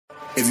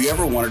Have you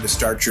ever wanted to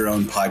start your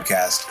own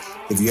podcast?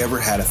 Have you ever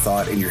had a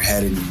thought in your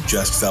head and you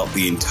just felt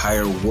the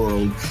entire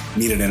world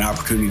needed an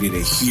opportunity to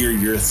hear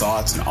your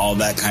thoughts and all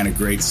that kind of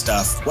great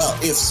stuff? Well,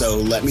 if so,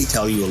 let me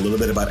tell you a little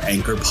bit about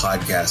Anchor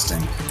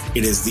Podcasting.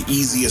 It is the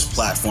easiest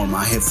platform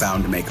I have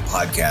found to make a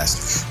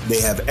podcast. They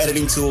have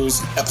editing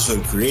tools,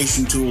 episode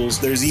creation tools.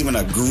 There's even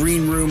a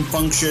green room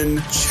function.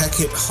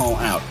 Check it all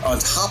out. On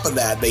top of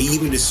that, they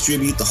even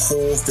distribute the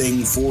whole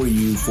thing for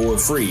you for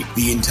free.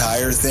 The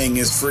entire thing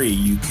is free.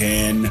 You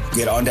can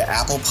get onto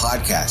Apple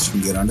Podcasts. You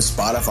can get onto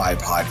Spotify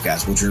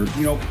Podcasts, which are,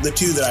 the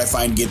two that I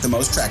find get the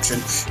most traction.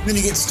 And then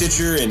you get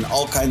Stitcher and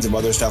all kinds of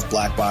other stuff,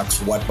 Black Box,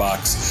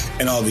 Whatbox,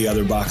 and all the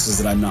other boxes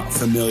that I'm not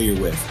familiar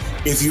with.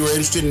 If you are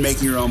interested in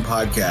making your own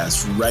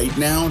podcast right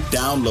now,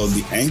 download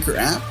the Anchor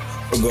app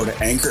or go to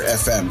Anchor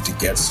FM to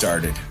get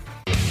started.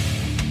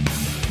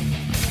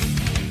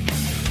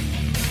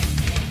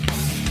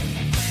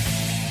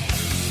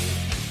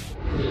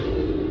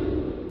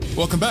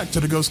 Welcome back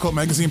to the Ghost Cult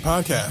Magazine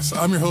podcast.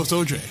 I'm your host,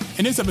 OJ.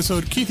 In this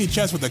episode, Keithy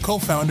chats with the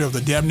co-founder of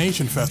the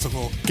Damnation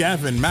Festival,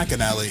 Gavin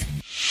McInally.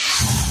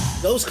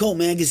 Ghost Cult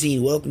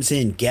Magazine welcomes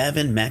in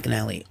Gavin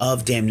McInally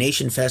of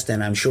Damnation Fest,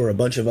 and I'm sure a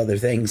bunch of other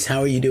things.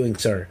 How are you doing,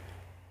 sir?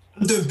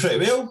 I'm doing pretty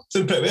well.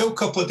 A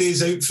couple of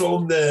days out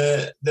from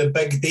the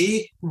big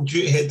day. I'm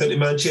due to head down to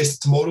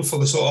Manchester tomorrow for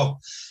the sort of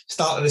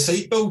start of the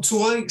site build.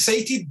 So I'm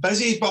excited,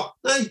 busy, but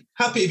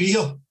happy to be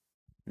here.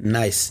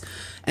 Nice.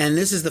 And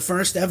this is the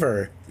first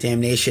ever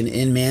Damnation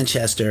in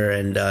Manchester.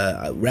 And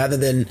rather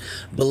than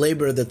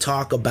belabor the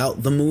talk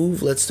about the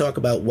move, let's talk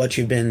about what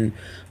you've been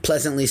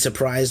pleasantly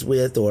surprised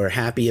with or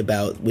happy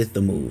about with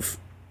the move.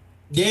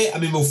 Yeah,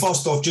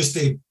 first off, just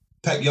to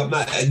pick you up,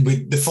 Matt,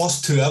 the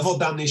first two ever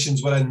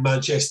Damnations were in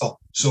Manchester.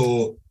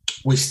 So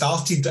we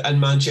started in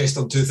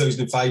Manchester in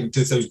 2005 and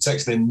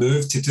 2006, and then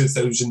moved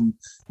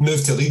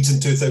to Leeds in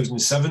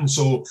 2007.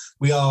 So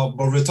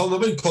we're returning. I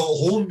wouldn't call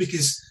it home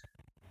because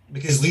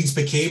Leeds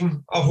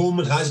became our home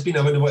and has been.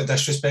 I wouldn't want to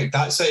disrespect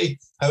that city.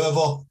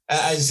 However,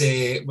 it is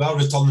we are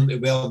returning to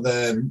where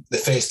the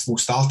festival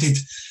started.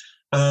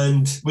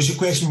 And was your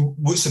question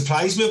what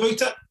surprised me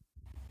about it?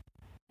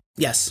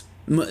 Yes.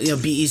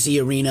 BEC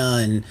Arena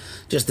and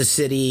just the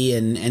city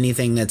and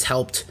anything that's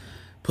helped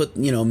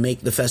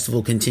make the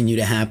festival continue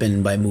to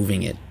happen by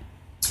moving it.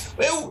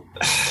 Well,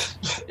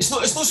 it's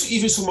not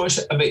even so much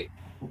about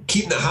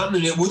keeping it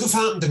happening. It would have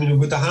happened. It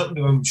would have happened.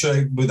 I'm sure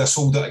I would have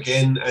sold it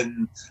again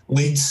in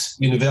Leeds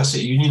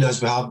University Union,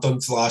 as we have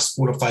done for the last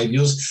 4 or 5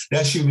 years.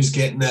 The issue was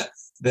getting that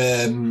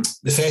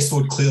the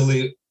festival had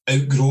clearly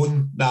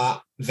outgrown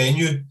that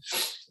venue,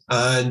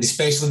 and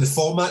especially in the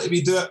format that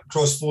we do it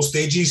across 4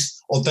 stages,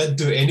 or did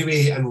do it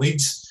anyway in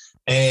Leeds,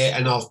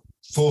 and our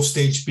 4th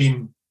stage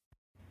being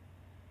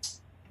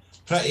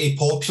pretty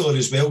popular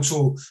as well.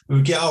 So we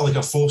would get our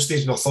 4th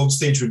stage, and our 3rd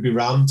stage would be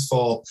rammed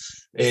for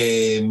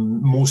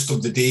most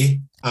of the day,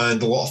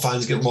 and a lot of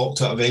fans getting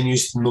locked out of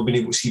venues and not being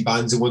able to see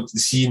bands they wanted to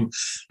see, and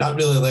that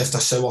really left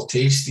a sour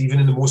taste. Even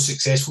in the most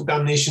successful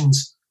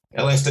Damnations,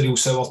 it left a real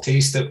sour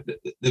taste. That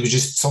there was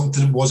just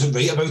something that wasn't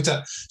right about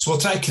it. So we'll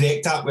try to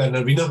correct that. We're in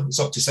an arena. It's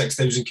up to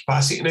 6,000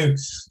 capacity now.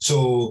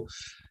 So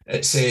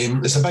it's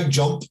a big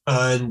jump.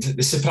 And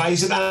the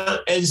surprise of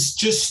that is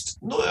just,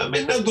 I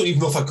don't even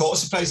know if I caught a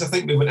surprise. I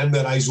think we went in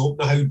with our eyes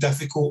open how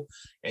difficult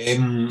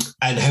and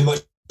how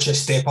much a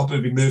step up it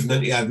would be moving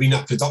into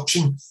arena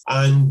production.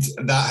 And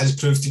that has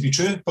proved to be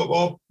true.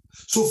 But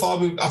so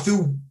far, I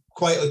feel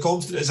quietly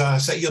confident as I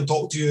sit here and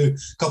talk to you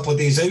a couple of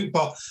days out,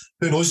 but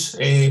who knows?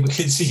 We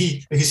can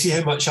see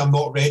how much I'm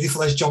not ready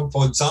for this jump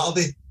on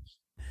Saturday.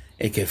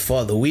 It can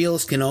fall. The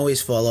wheels can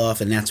always fall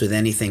off, and that's with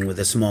anything with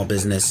a small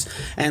business.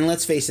 And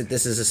let's face it,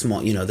 this is a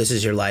small, this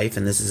is your life,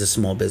 and this is a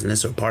small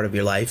business or part of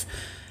your life.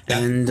 Yeah.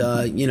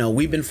 And,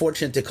 we've been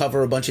fortunate to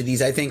cover a bunch of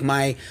these. I think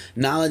my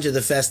knowledge of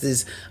the fest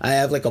is I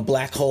have like a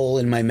black hole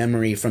in my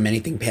memory from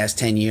anything past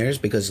 10 years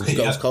because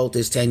Ghost Cult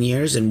is 10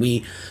 years. And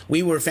we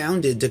were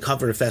founded to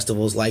cover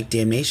festivals like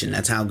Damnation.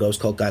 That's how Ghost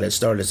Cult got its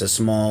start, as a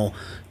small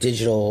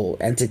digital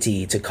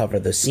entity to cover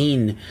the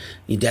scene.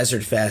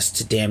 Desert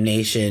Fest,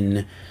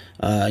 Damnation,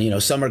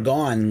 some are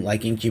gone,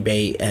 like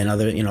Incubate and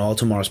other, All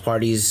Tomorrow's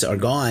Parties are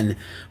gone,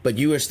 but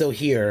you are still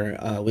here,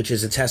 which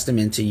is a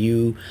testament to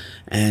you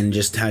and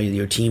just how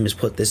your team has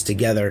put this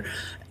together.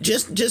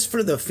 Just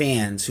for the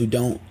fans who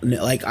don't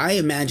know, I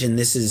imagine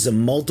this is a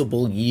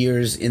multiple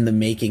years in the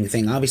making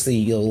thing. Obviously,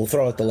 you'll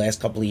throw out the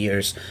last couple of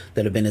years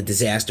that have been a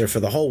disaster for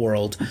the whole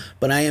world,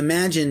 but I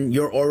imagine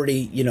you're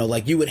already,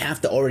 you would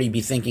have to already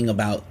be thinking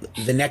about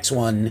the next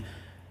one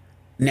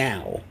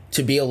now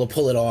to be able to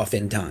pull it off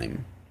in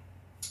time.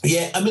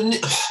 Yeah,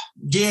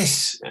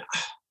 yes,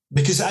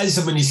 because it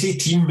is, when you say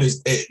team,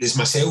 there's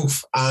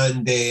myself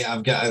and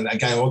I've got a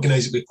guy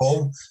organising with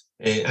Paul,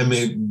 and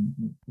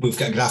we've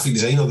got a graphic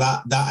designer.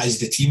 That is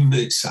the team.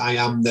 I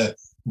am the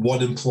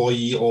one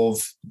employee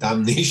of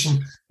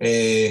Damnation,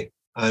 and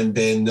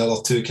then the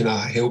other two kind of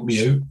help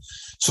me out.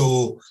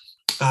 So,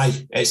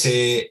 it's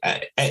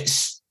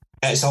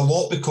a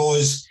lot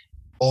because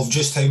of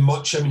just how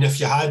much. If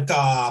you had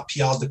a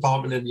PR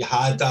department and you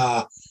had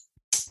a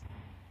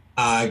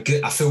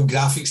a full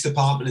graphics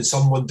department and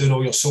someone doing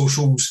all your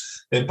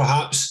socials, then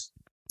perhaps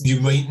you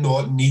might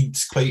not need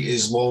quite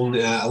as long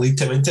a lead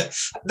time into it.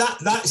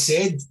 That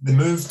said, the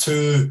move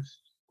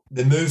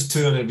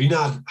to an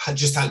arena had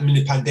just happened. I mean,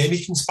 the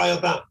pandemic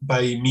inspired that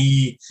by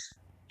me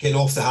getting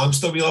off the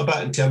hamster wheel a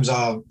bit in terms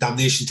of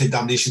damnation to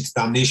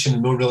damnation,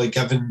 and not really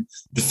giving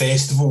the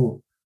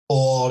festival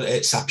or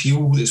its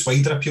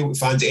wider appeal to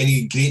fans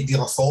any great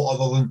deal of thought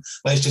other than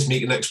let's just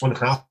make the next one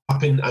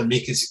happen and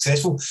make it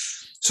successful.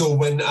 So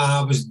when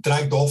I was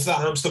dragged off that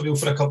hamster wheel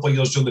for a couple of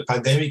years during the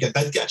pandemic, I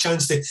did get a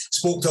chance to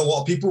spoke to a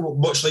lot of people,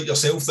 much like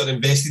yourself, that are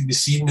invested in the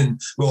scene, and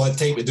we all had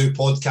time to do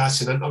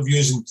podcasts and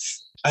interviews, and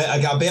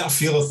I got a better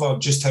feel for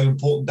just how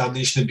important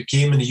Damnation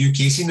became in the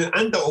UK scene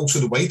and also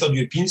the wider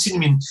European scene. I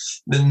mean,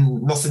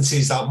 then nothing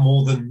says that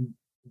more than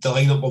the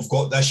lineup we've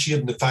got this year,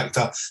 and the fact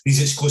that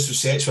these exclusive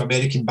sets with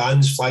American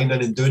bands flying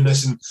in and doing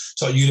this, and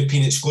sort of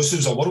European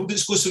exclusives or world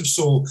exclusives.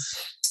 So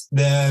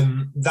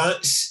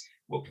that's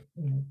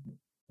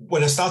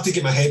when I started to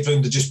get my head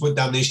around to just what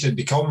Damnation had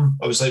become.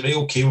 I was like, right,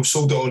 okay, we've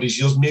sold it all these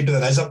years. Maybe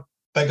there is a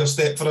bigger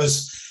step for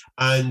us.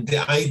 And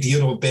the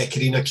idea of Beck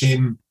Arena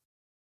came,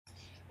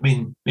 I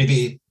mean,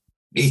 maybe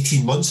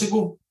 18 months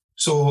ago.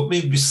 So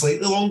maybe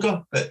slightly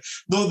longer, but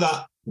not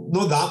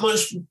that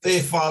much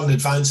far in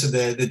advance of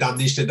the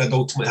Damnation that did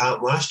ultimately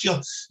happen last year.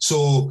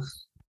 So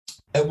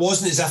it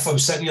wasn't as if I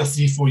was sitting here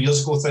 3-4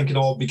 years ago thinking,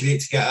 oh, it'd be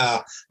great to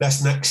get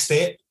this next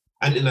step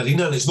into an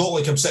arena. And it's not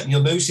like I'm sitting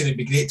here now saying it'd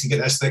be great to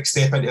get this next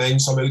step into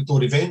some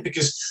outdoor event,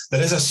 because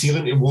there is a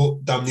ceiling to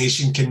what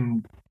Damnation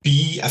can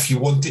be if you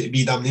want it to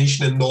be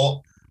Damnation and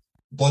not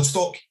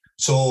Bloodstock.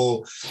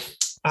 So,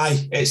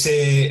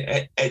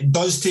 it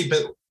does take,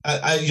 but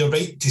you're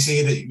right to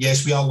say that,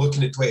 yes, we are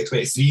looking at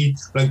 2023.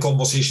 We're in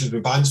conversations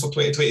with bands for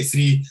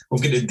 2023.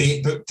 We've got the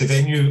date booked, the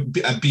venue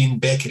being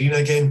Beck Arena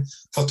again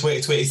for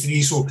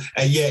 2023. So,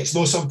 it's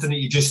not something that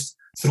you just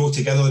throw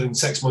together in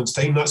 6 months'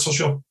 time, that's for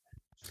sure.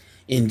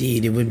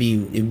 Indeed,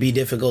 it'd be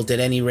difficult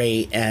at any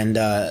rate. And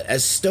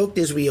as stoked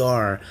as we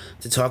are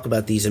to talk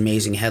about these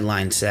amazing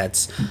headline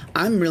sets,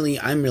 I'm really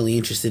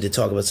interested to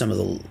talk about some of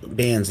the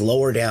bands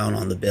lower down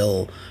on the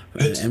bill,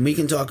 and we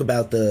can talk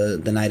about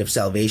the Night of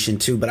Salvation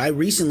too. But I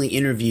recently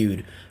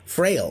interviewed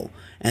Frail,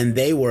 and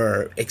they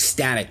were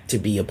ecstatic to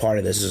be a part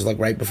of this. It was like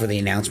right before the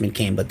announcement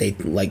came, but they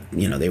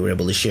they were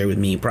able to share with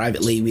me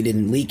privately. We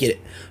didn't leak it,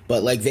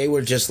 but like they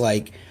were just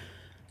like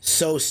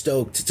so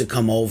stoked to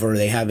come over.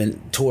 They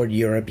haven't toured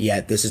Europe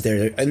yet. This is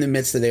they're in the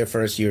midst of their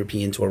first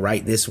European tour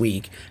right this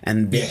week,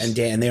 and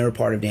they're a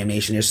part of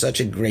Damnation. They're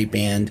such a great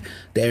band.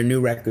 Their new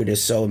record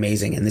is so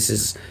amazing, and this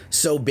is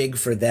so big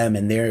for them,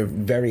 and they're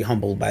very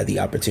humbled by the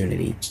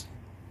opportunity.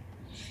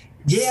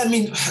 Yeah, I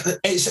mean,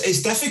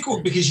 it's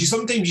difficult because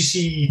sometimes you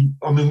see,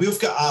 I mean, we've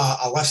got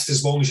a list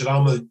as long as your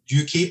arm of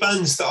UK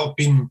bands that have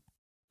been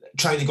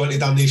trying to go into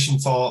Damnation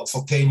for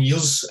 10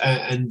 years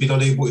and been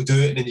unable to do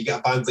it, and then you get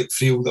a band like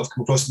Frail that have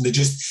come across, and they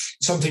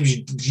just sometimes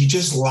you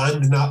just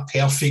land in that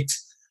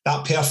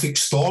perfect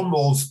storm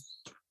of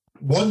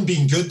one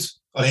being good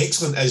or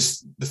excellent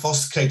is the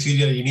first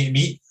criteria you need to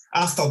meet.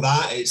 After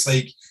that, it's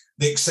like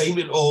the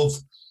excitement of,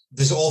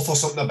 does it offer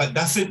something a bit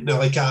different? Now,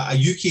 like a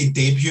UK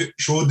debut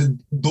show,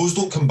 those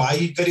don't come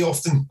by very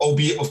often,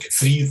 albeit we've got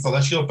 3 for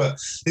this year, but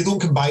they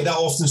don't come by that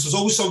often. So there's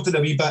always something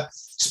a wee bit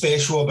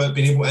special about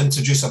being able to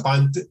introduce a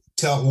band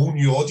to a whole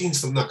new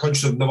audience from a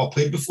country they've never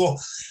played before.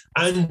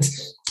 And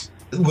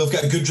we've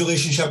got a good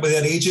relationship with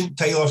their agent,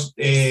 Tyler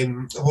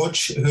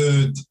Hodge,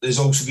 who has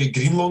also got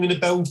Greenlong in the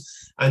build.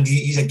 And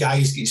he's a guy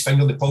who's got his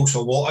finger on the pulse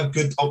of a lot of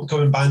good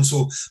up-and-coming bands.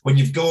 So when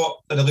you've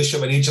got a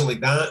relationship with an agent like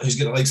that, who's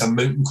got the likes of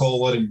Mountain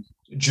Caller and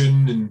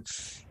June and,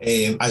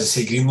 as I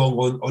say,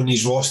 Greenlong on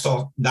his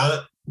roster,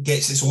 that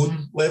gets its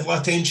own level of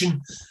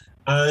attention.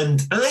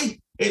 And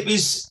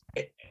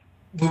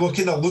we were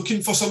kind of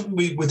looking for something.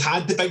 We'd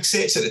had the big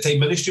sets at the time.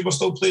 Ministry were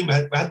still playing. We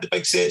had the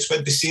big sets. We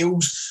had the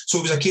sales. So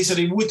it was a case of,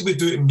 what do we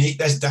do to make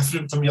this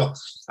different from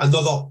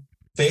another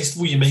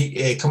festival you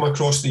might come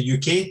across in the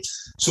UK?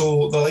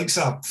 So the likes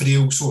of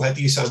Frail, So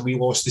Hideous, and We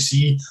Lost the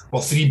Sea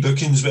were 3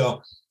 bookings where, I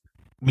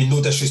mean,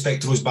 no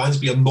disrespect to those bands,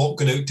 but you're not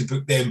going out to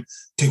book them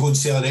to go and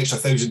sell an extra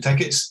 1,000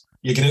 tickets.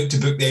 You're going out to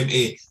book them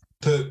to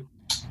put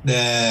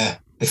the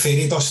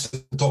fairy dust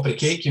on top of the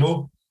cake,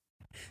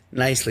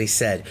 Nicely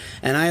said.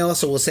 And I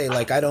also will say,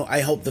 like,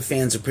 I hope the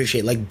fans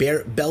appreciate, like,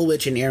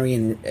 Bellwitch and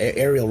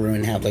Aerial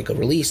Ruin have like a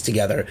release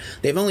together.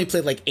 They've only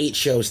played like 8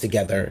 shows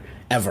together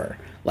ever.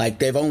 Like,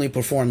 they've only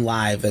performed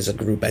live as a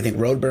group, I think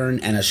Roadburn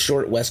and a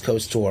short West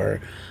Coast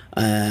tour.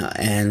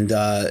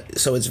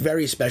 So it's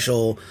very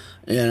special.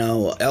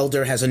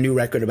 Elder has a new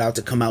record about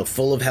to come out,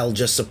 Full of Hell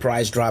just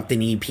surprise dropped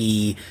an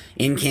EP.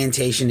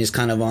 Incantation is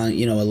kind of on,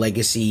 a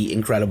legacy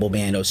incredible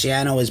band.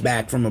 Oceano is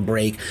back from a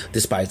break.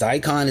 Despised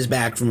Icon is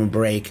back from a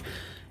break.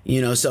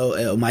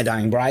 So My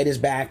Dying Bride is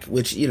back,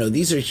 which,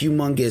 these are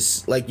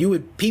humongous. Like,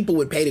 people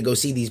would pay to go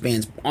see these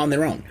bands on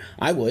their own.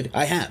 I would.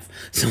 I have.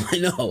 So I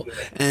know.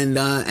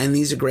 And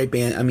these are great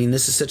bands. I mean,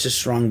 this is such a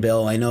strong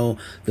bill. I know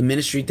the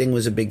Ministry thing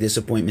was a big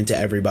disappointment to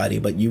everybody,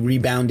 but you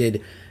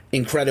rebounded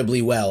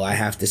incredibly well, I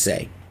have to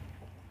say.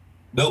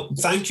 No,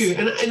 thank you.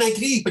 And I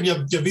agree, when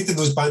you're reading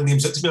those band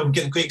names out to me, I'm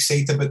getting quite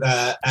excited about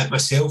that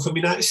myself. I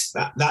mean, that's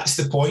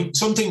the point.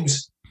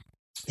 Sometimes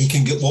you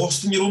can get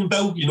lost in your own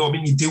bill. You know what I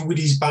mean? You deal with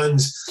these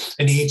bands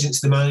and the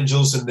agents, the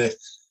managers, and the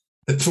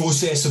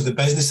process of the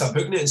business they're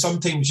booking it. And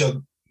sometimes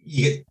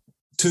you get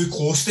too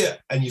close to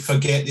it and you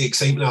forget the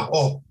excitement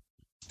of,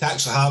 to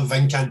actually have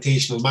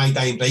Incantation or My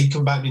Dying Bride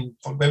come back. I mean,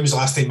 when was the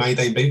last time My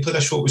Dying Bride played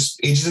a show? It was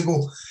ages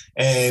ago.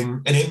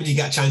 And then when you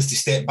get a chance to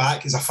step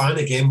back as a fan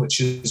again,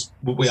 which is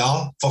what we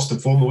are, first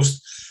and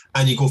foremost,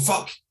 and you go,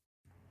 fuck,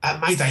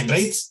 at My Dying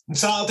Bride on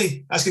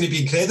Saturday, that's going to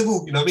be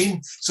incredible, you know what I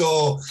mean?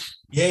 So,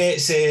 yeah,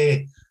 it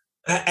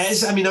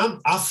is. I mean,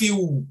 I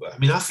feel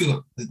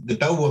the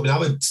bill, I mean, I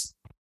would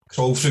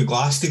crawl through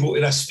glass to go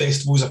to this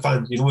festival as a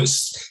fan. You know,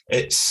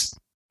 it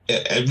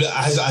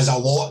has a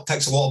lot,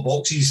 ticks a lot of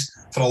boxes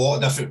for a lot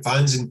of different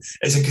fans, and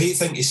it's a great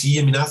thing to see.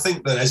 I mean, I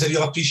think there is a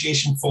real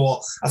appreciation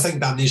for, I think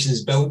Damnation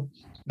has built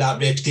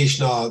that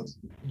reputation of,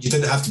 you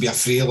didn't have to be a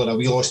Frail or a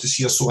We Lost the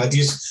Sea or So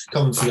Hideous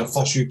coming for your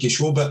first UK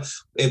show, but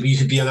you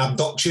could be an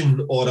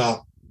Abduction or a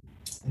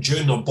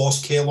June or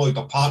Boss Kelloyd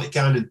or Party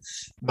Cannon,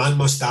 Man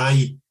Must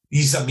Die.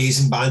 These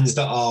amazing bands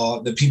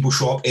that people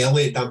show up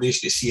early at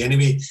Damnation to see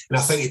anyway. And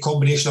I think a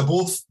combination of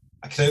both,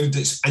 a crowd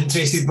that's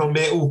interested in our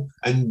metal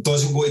and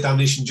doesn't go to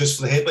Damnation just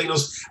for the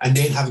headliners, and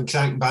then having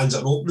cracking bands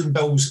that are opening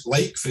bills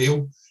like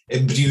Frail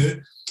and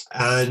Brew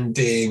and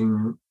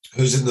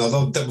who's in the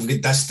other,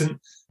 we've got Distant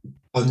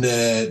on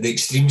the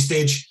extreme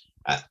stage.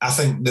 I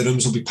think the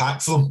rooms will be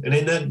packed for them.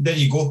 And then there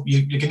you go.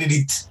 You're going to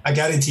read, I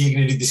guarantee you're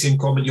going to read the same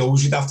comment you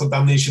always read after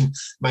Damnation.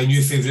 My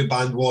new favourite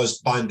band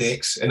was Band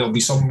X, and it'll be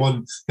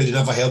someone who'd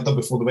never heard of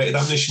before they went to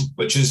Damnation,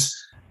 which is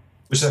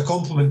a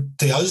compliment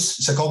to us.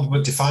 It's a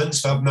compliment to fans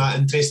for having that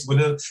interest in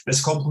it. It's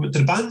a compliment to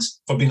the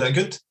bands for being that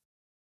good.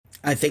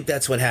 I think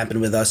that's what happened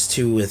with us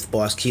too, with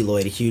Boss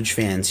Keloid. Huge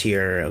fans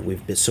here.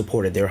 We've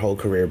supported their whole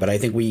career, but I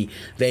think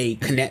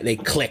they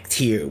clicked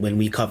here when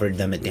we covered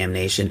them at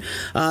Damnation.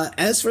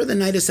 As for the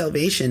Night of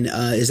Salvation,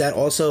 is that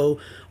also?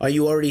 Are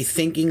you already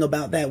thinking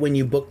about that when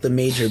you book the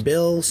major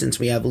bill? Since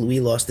we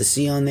Lost the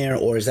Sea on there,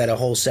 or is that a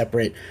whole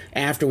separate?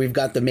 After we've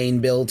got the main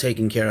bill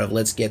taken care of,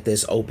 let's get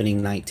this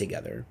opening night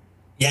together.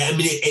 Yeah, I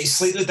mean, it's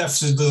slightly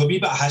different. There's a wee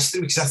bit of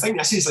history, because I think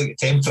this is like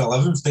the 10th or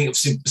 11th Night of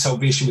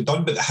Salvation we've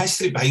done, but the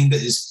history behind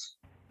it is,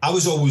 I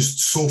was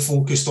always so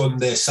focused on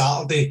the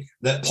Saturday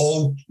that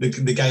Paul, the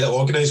guy that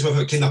organised with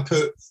it, kind of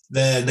put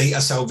the Night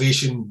of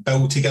Salvation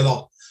bill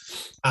together.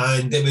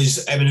 And it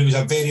was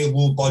a very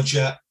low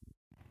budget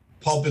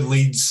pub in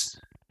Leeds,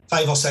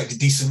 5 or 6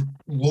 decent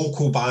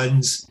local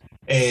bands,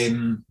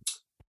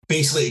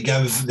 basically to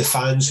give the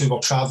fans who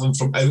were travelling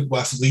from out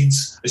with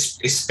Leeds,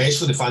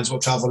 especially the fans who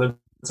were travelling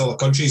into other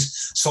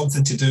countries,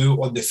 something to do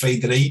on the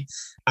Friday night.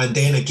 And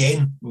then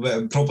again,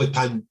 probably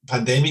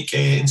pandemic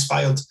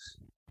inspired,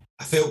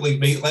 I felt like,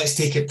 right, let's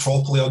take it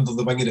properly under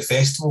the wing of the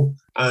festival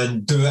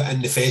and do it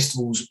in the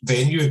festival's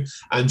venue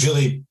and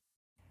really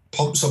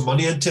pump some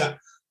money into it.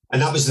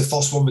 And that was the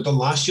first one we done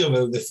last year,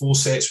 with the 4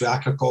 sets with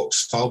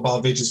Ackercox,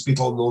 Firebar, Raging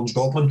Speedhorn, and Orange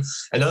Goblin.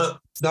 And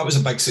that was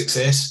a big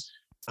success.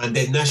 And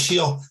then this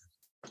year,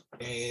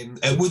 we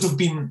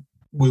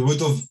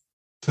would have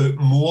put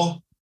more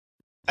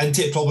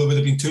into it, probably would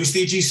have been 2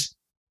 stages.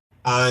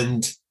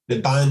 And the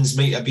bands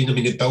might have been, I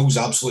mean, the bill's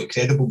absolutely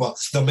credible, but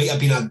there might have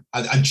been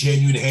a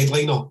genuine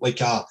headliner,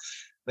 like an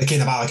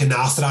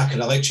Athrak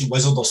or Election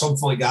Wizard or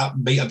something like that,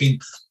 might have been,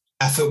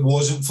 if it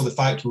wasn't for the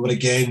fact we were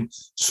again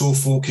so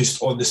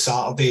focused on the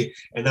Saturday.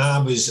 And I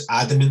was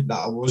adamant that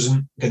I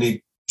wasn't going to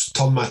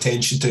turn my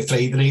attention to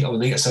Friday night or the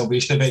Night of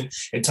Salvation event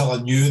until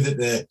I knew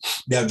that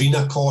the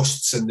arena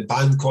costs and the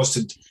band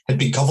costs had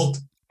been covered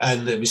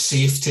and it was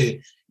safe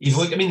to even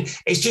look. I mean,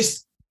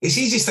 it's the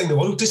easiest thing in the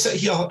world to sit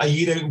here a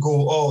year out and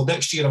go, oh,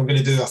 next year I'm going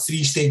to do a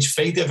 3-stage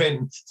Friday event,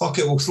 and fuck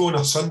it, we'll throw in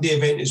a Sunday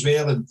event as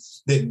well, and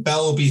the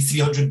bill will be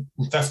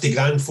 350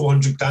 grand,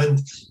 400 grand.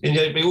 And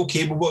you're like,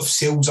 okay, but what if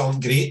sales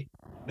aren't great?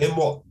 Then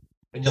what?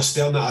 And you're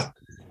staring at a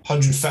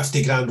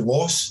 150 grand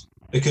loss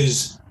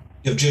because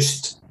you've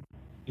just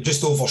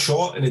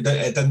overshot and it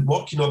didn't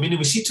work. You know what I mean? And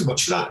we see too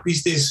much of that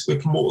these days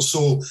with promoters.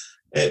 So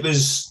it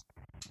was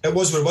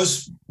what it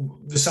was.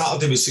 The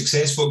Saturday was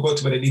successful. It got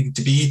to where it needed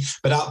to be.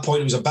 But at that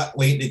point, it was a bit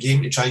late in the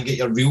game to try and get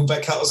your real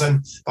big hitters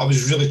in. But I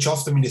was really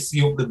chuffed. I mean, the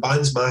 3 opening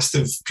bands,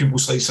 Mastiff, Pupil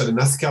Slicer and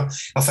Ithaca,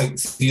 I think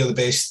 3 of the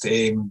best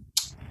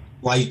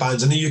live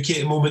bands in the UK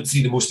at the moment,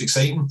 3 of the most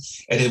exciting.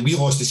 And then We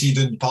Lost the Sea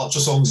doing Departure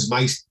Songs is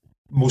my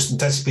most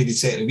anticipated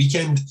set of the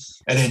weekend.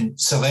 And then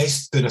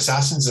Celeste doing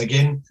Assassins,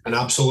 again, an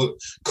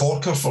absolute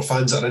corker for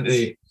fans that are into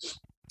the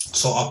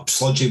sort of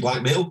sludgy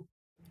black metal.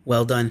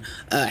 Well done.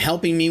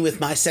 Helping me with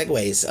my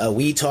segues.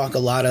 We talk a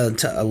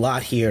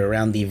lot here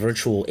around the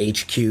virtual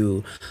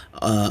HQ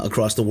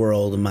across the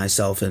world, and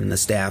myself and the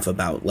staff,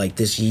 about like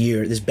this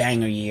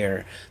banger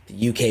year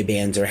the UK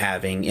bands are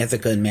having.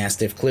 Ithaca and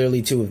Mastiff,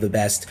 clearly 2 of the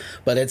best,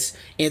 but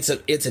it's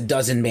a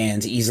dozen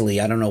bands easily.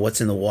 I don't know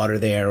what's in the water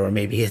there, or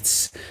maybe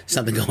it's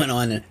something going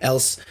on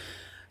else.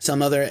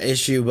 some other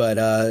issue,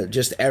 but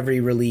just every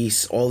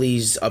release, all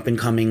these up and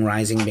coming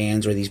rising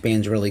bands, or these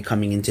bands really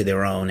coming into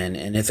their own,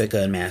 and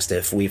Ithaca and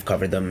Mastiff, we've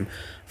covered them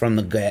from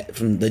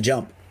the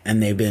jump,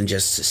 and they've been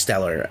just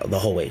stellar the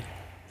whole way.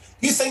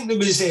 Do you think there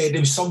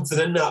was something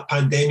in that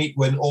pandemic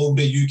when all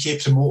the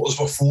UK promoters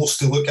were forced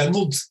to look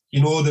inward?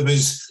 You know,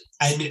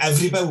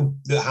 every bill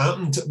that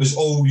happened, it was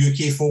all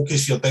UK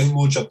focused, your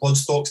Downloads, your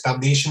Bloodstocks,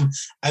 Damnation.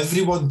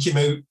 Everyone came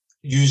out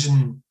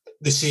using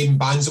the same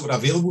bands that were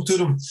available to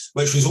them,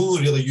 which was only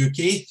really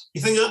UK.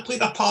 You think that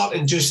played a part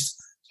in just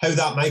how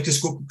that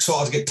microscope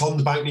sort of get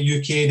turned back in the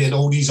UK and then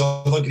all these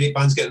other great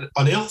bands get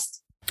unearthed?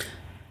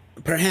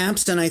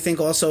 Perhaps, and I think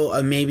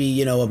also maybe,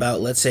 you know,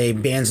 about, let's say,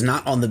 bands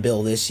not on the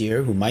bill this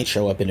year who might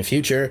show up in the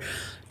future,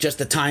 just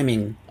the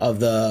timing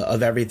of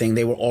everything.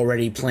 They were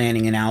already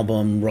planning an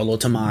album, Rollo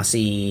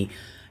Tomasi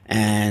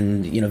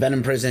and, you know,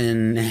 Venom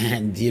Prison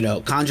and, you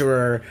know,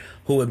 Conjurer,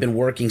 who have been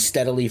working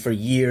steadily for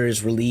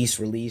years, release,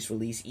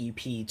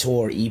 EP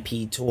tour,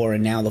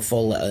 and now the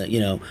full, you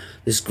know,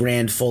 this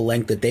grand full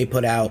length that they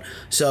put out.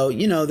 So,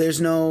 you know,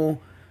 there's no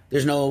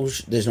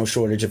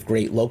shortage of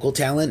great local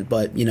talent,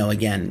 but, you know,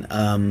 again,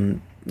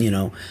 you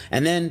know,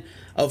 and then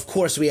of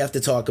course we have to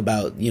talk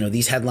about, you know,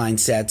 these headline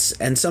sets,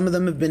 and some of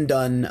them have been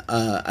done.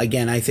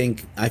 Again, I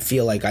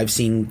feel like I've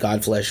seen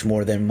Godflesh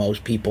more than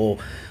most people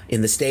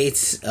in the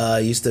States.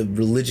 Used to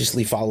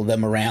religiously follow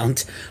them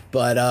around,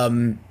 but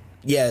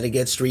yeah, to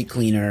get Street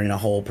Cleaner in a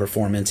whole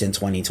performance in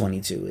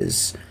 2022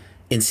 is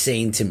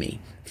insane to me.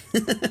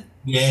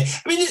 Yeah,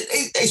 I mean,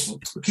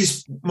 it's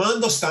because my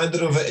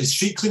understanding of it is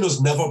Street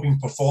Cleaner's never been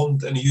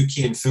performed in the UK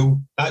in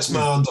full. That's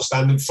my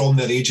understanding from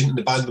their agent and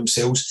the band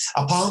themselves.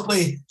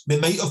 Apparently, they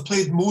might have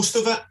played most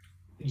of it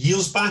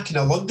years back in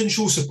a London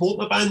show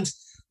supporting the band.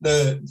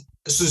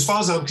 So as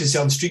far as I'm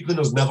concerned, Street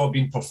Cleaner's never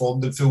been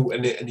performed in full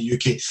in the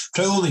UK.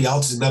 Prowl on the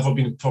Yards has never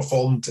been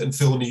performed in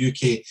full in the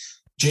UK.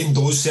 Jane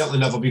Doe's certainly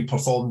never been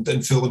performed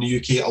in full in the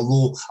UK,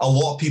 although a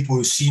lot of people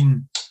who've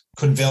seen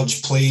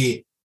Converge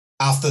play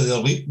after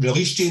the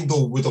release, Jane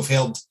Doe would have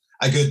heard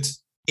a good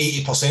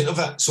 80% of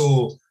it.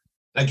 So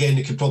again,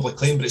 they could probably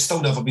claim, but it's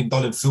still never been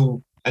done in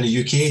full in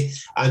the UK.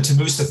 And to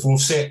move to the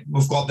fourth set,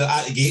 we've got the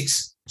At the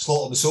Gates,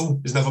 Slaughter the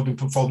Soul, has never been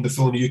performed in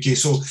full in the UK.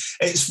 So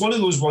it's one of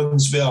those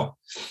ones where,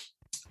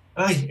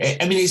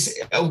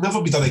 it'll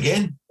never be done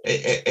again.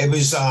 It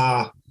was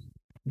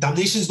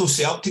Damnation's not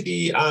set up to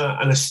be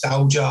a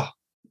nostalgia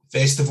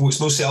festival. It's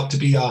not set up to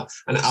be an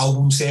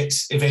album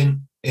sets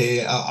event.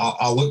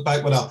 I look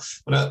back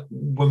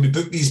when we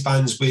book these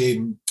bands,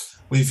 we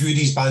view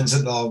these bands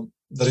that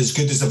they're as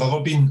good as they've ever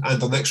been,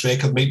 and their next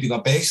record might be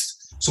their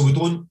best. So we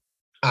don't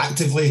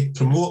actively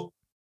promote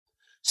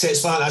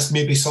sets like that. That's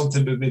maybe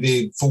something we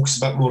maybe focus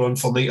a bit more on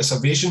for Night of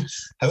Salvation.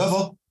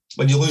 However,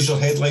 when you lose your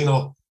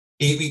headliner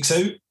 8 weeks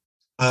out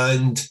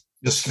and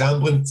you're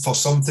scrambling for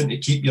something to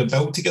keep your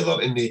bill together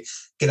and they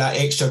get that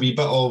extra wee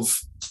bit of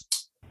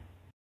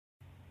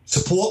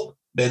support,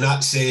 then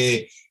that's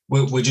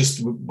we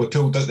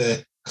pulled out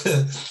the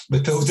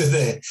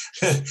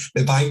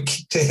the bank,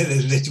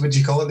 what do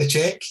you call it, the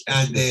check,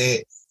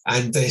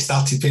 and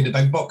started paying the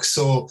big bucks.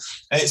 So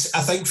it's, I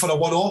think, for a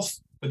one-off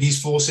with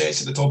these 4 sets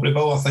at the top of the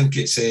bill, I think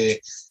it's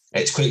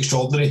quite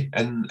extraordinary,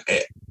 and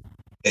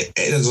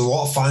there's a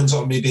lot of fans that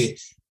are maybe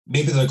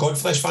they're a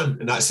Godflesh fan,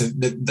 and that's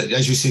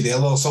as you said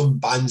earlier, some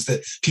bands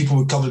that people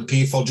would come and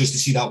pay for just to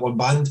see that one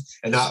band,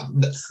 and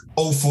that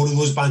all 4 of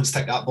those bands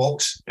tick that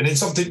box. And then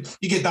sometimes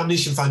you get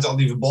Damnation fans that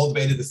aren't even bothered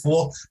by any of the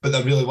 4, but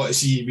they really want to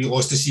see We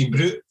Lost to See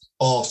Brute,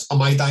 or a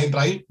My Dying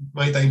Bride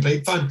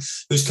fan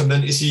who's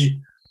coming in to see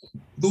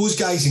those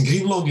guys in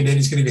Greenlong, and then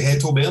he's going to be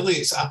head home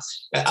early.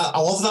 I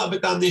love that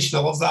about Damnation.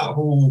 I love that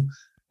whole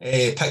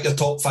pick your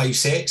top 5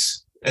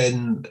 sets,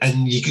 and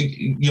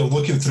you're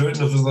looking through it,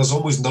 and there's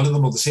almost none of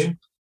them are the same.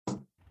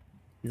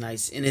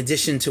 Nice. In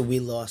addition to We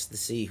Lost the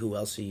Sea, who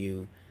else are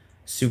you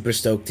super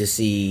stoked to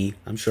see?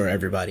 I'm sure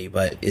everybody,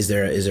 but is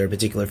there a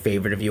particular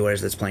favorite of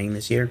yours that's playing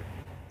this year?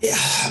 Yeah,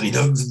 I mean,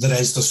 there is.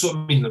 There's so,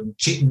 I mean,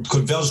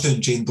 Converge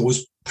doing Jane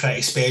Doe's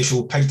pretty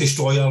special. Pig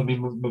Destroyer, I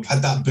mean, we've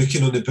had that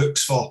booking on the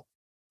books for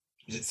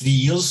 3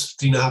 years,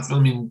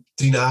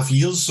 3.5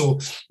 years. So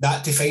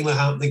that to finally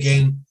happen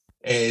again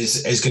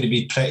is going to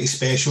be pretty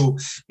special.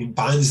 I mean,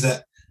 bands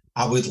that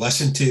I would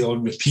listen to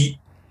on repeat.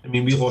 I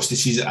mean, We Lost the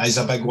Season is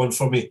a big one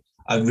for me.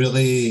 I've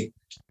been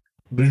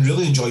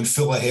really enjoying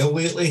Full of Hell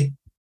lately.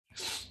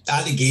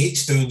 At the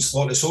Gates doing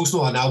Slaughter. It's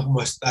also not an album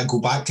I go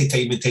back to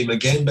time and time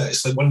again, but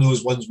it's like one of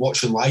those ones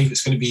watching live.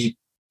 It's going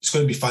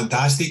to be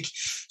fantastic.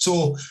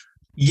 So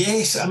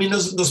yes, I mean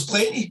there's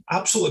plenty,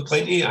 absolutely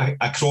plenty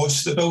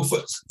across the bill.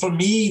 For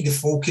me, the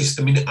focus,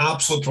 I mean, the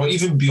absolute,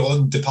 even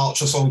beyond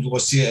departure songs, we'll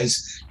see it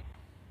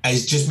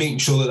is just making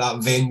sure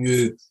that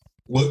venue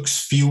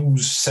looks,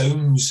 feels,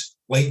 sounds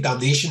like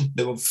Damnation.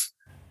 That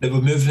we're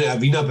moving the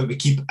arena, but we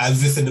keep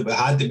everything that we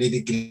had that made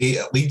it great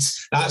at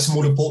Leeds. That's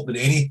more important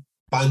than any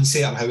band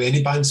set or how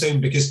any band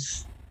sound,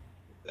 because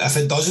if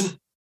it doesn't,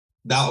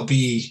 that'll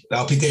be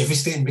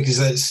devastating,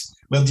 because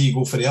where do you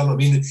go for there? I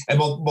mean, and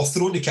we're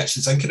throwing the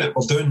kitchen sink in it.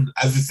 We're doing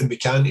everything we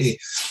can to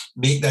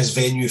make this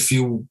venue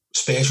feel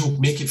special,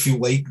 make it feel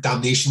like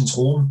Damnation's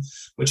home,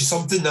 which is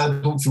something that I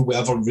don't feel we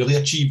ever really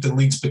achieved in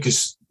Leeds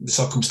because the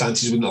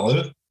circumstances wouldn't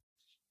allow it.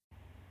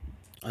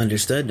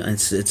 Understood.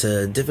 It's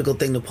a difficult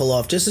thing to pull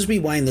off. Just as we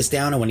wind this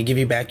down, I want to give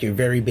you back your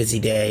very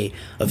busy day,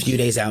 a few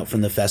days out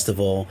from the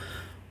festival.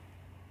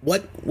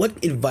 What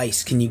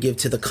advice can you give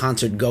to the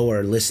concert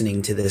goer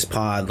listening to this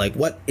pod? Like,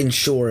 what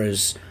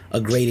ensures a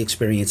great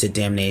experience at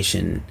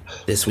Damnation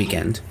this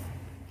weekend?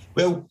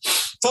 Well,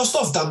 first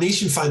off,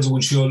 Damnation fans will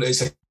ensure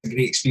it's a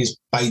great experience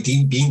by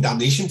being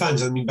Damnation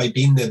fans. I mean, by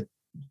being the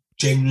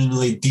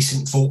genuinely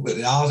decent folk that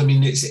they are. I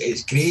mean,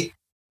 it's great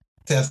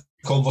to have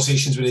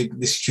conversations with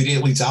the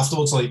security leads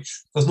afterwards. Like,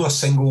 there's not a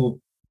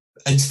single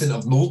incident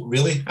of note,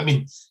 really. I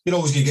mean, you're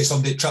always going to get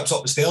somebody that trips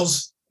up the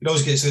stairs. You're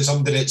always going to get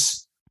somebody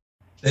that's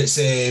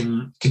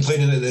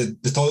complaining that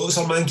the toilets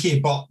are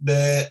manky, but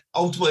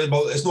ultimately,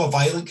 it's not a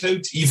violent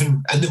crowd,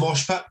 even in the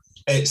mosh pit.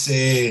 It's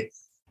a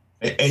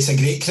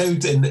great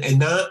crowd,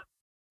 and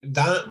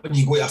that when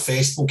you go to a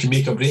festival can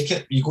make or break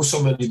it. You go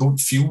somewhere and you don't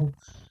feel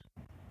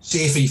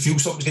safe, or you feel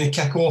something's going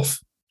to kick off.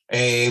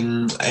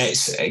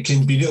 It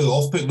can be really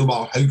off-putting no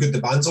matter how good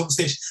the band's on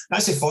stage.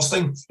 That's the first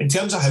thing. In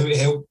terms of how it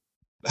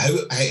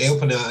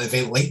helping an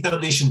event like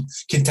Damnation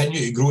continue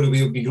to grow the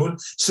way we've been growing,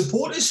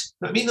 support us.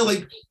 I mean,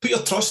 like, put your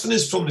trust in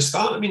us from the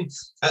start. I mean,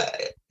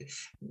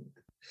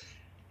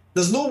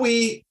 there's no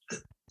way.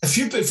 If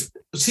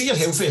say you're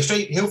Hellfest,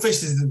 right?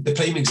 Hellfest is the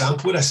prime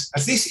example of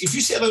this. If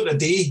you sell out a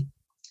day,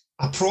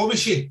 I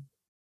promise you,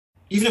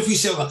 even if we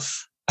sell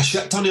a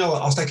shit ton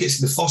of tickets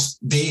the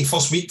first day,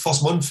 first week,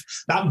 first month,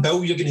 that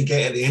bill you're going to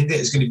get at the end of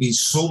it is going to be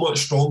so much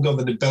stronger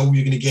than the bill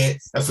you're going to get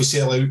if we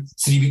sell out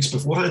 3 weeks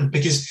beforehand.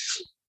 Because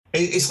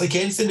it's like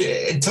anything,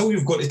 until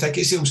you've got the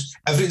ticket sales,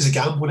 everything's a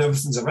gamble and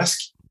everything's a risk.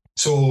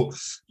 So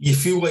you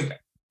feel like,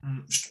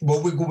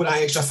 will we go with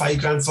that extra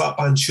 $5,000 for that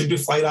band? Should we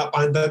fly that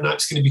band in?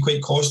 That's going to be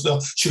quite costly.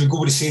 Should we go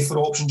with a safer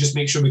option, just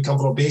make sure we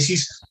cover our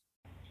bases?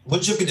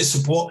 Once you've got the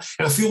support,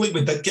 and I feel like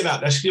we did get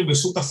that this year, we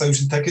sold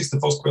 1,000 tickets the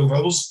first 12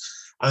 hours,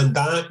 and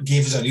that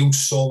gave us a real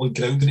solid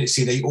grounding to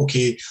say, right,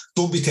 okay,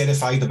 don't be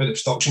terrified about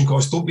obstruction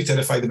costs, don't be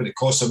terrified about the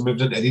costs of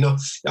moving into the arena.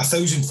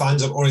 1,000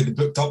 fans are already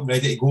booked up and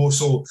ready to go,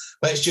 so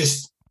let's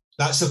just,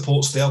 that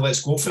support's there,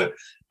 let's go for it.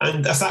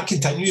 And if that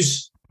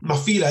continues, my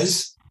fear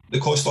is the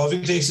cost of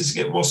living crisis is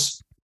getting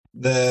worse.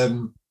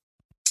 The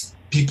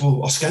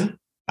people are skint,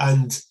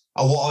 and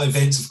a lot of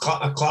events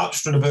have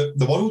collapsed around about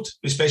the world,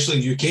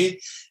 especially the UK,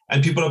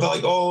 and people are a bit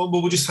like, oh,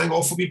 well, we'll just hang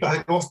off a bit.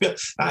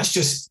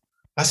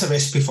 That's a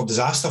recipe for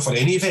disaster for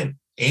any event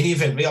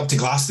right up to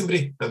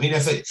Glastonbury. I mean,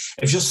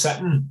 if you're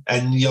sitting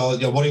and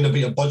you're worrying about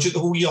your budget the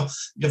whole year,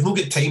 you've not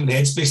got time and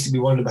headspace to be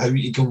worrying about how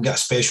you can get a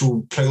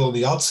special prowl on the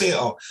yard set,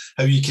 or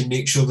how you can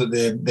make sure that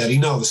the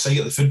arena or the site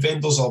or the food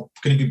vendors are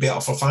going to be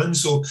better for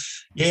fans. So,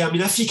 yeah, I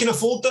mean, if you can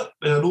afford it,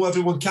 and I know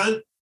everyone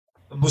can't,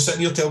 I'm not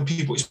sitting here telling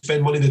people to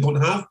spend money they don't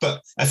have,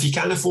 but if you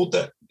can afford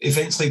it,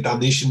 events like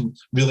Damnation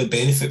really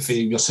benefit from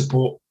your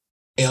support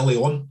early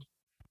on.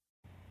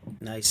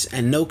 Nice.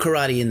 And no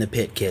karate in the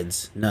pit,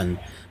 kids. None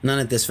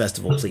at this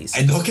festival, please.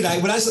 And no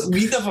karate. Well,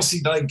 we've never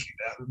seen, like,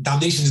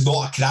 Damnation's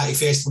not a karate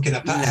festival kind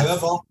of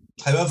pit.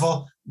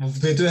 However,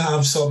 we do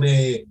have some.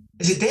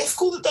 Is it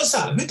Defco that does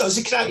that? Who does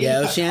the karate?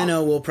 Yeah,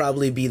 Oceano will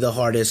probably be the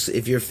hardest.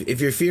 If you're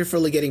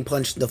fearful of getting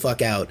punched the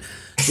fuck out,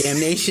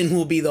 Damnation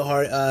will be the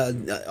hard.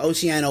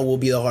 Oceano will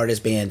be the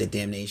hardest band at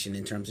Damnation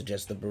in terms of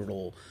just the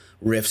brutal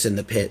riffs in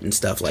the pit and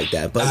stuff like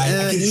that.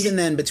 But even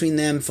then, between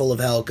them, Full of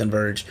Hell,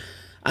 Converge.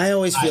 I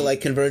always feel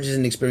like Converge is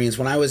an experience.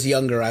 When I was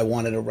younger, I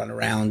wanted to run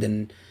around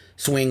and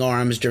swing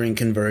arms during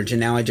Converge, and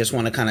now I just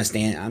want to kind of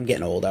stand. I'm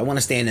getting old. I want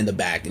to stand in the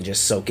back and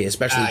just soak it,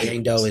 especially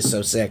Jane Doe is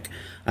so sick.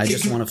 I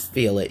just want to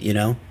feel it, you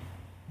know?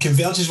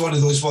 Converge is one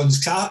of those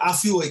ones. I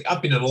feel like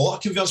I've been in a lot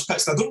of Converge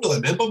pits, and I don't really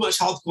remember much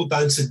hardcore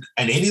dancing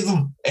in any of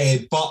them,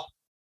 but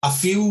I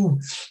feel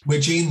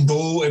with Jane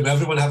Doe and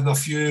everyone having a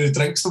few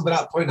drinks by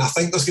that point, I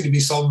think there's going to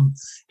be some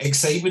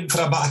excitement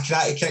for a bit of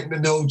karate kicking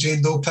in the old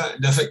Jane Doe pit.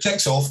 And if it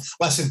kicks off,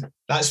 listen,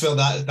 that's where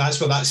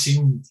that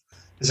scene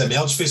is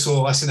emerged for.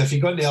 So listen, if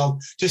you go in there,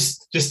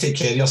 just take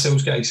care of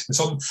yourselves, guys.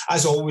 And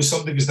as always,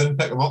 somebody goes down,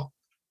 pick them up.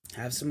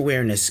 Have some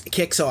awareness.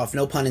 Kicks off,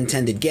 no pun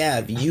intended.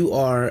 Gav, you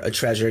are a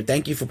treasure.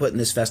 Thank you for putting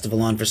this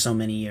festival on for so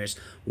many years.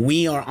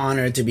 We are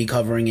honored to be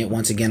covering it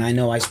once again. I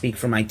know I speak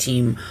for my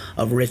team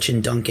of Rich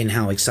and Duncan,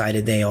 how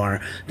excited they are.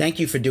 Thank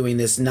you for doing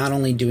this, not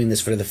only doing this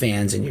for the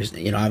fans and,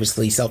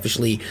 obviously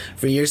selfishly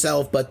for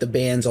yourself, but the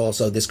bands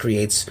also. This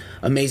creates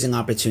amazing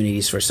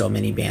opportunities for so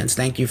many bands.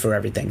 Thank you for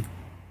everything.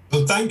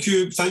 Well, thank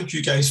you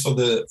guys for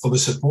the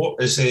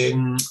support. It's,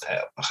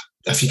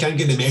 if you can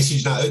get the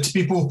message that out to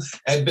people,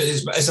 but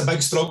it's a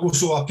big struggle.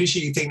 So I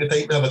appreciate you taking the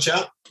time to have a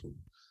chat.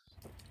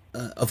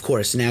 Of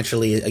course,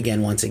 naturally.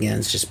 Once again,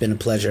 it's just been a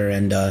pleasure,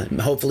 and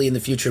hopefully in the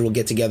future we'll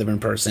get together in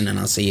person, and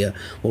I'll see you.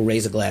 We'll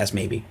raise a glass,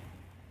 maybe.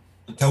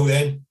 Until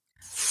then.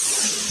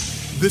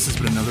 This has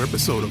been another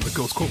episode of the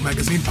Ghost Cult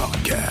Magazine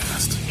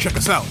podcast. Check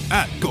us out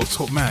at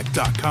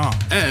ghostcultmag.com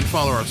and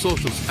follow our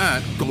socials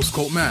at Ghost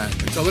Cult Mag.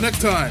 Until the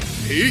next time,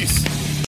 peace!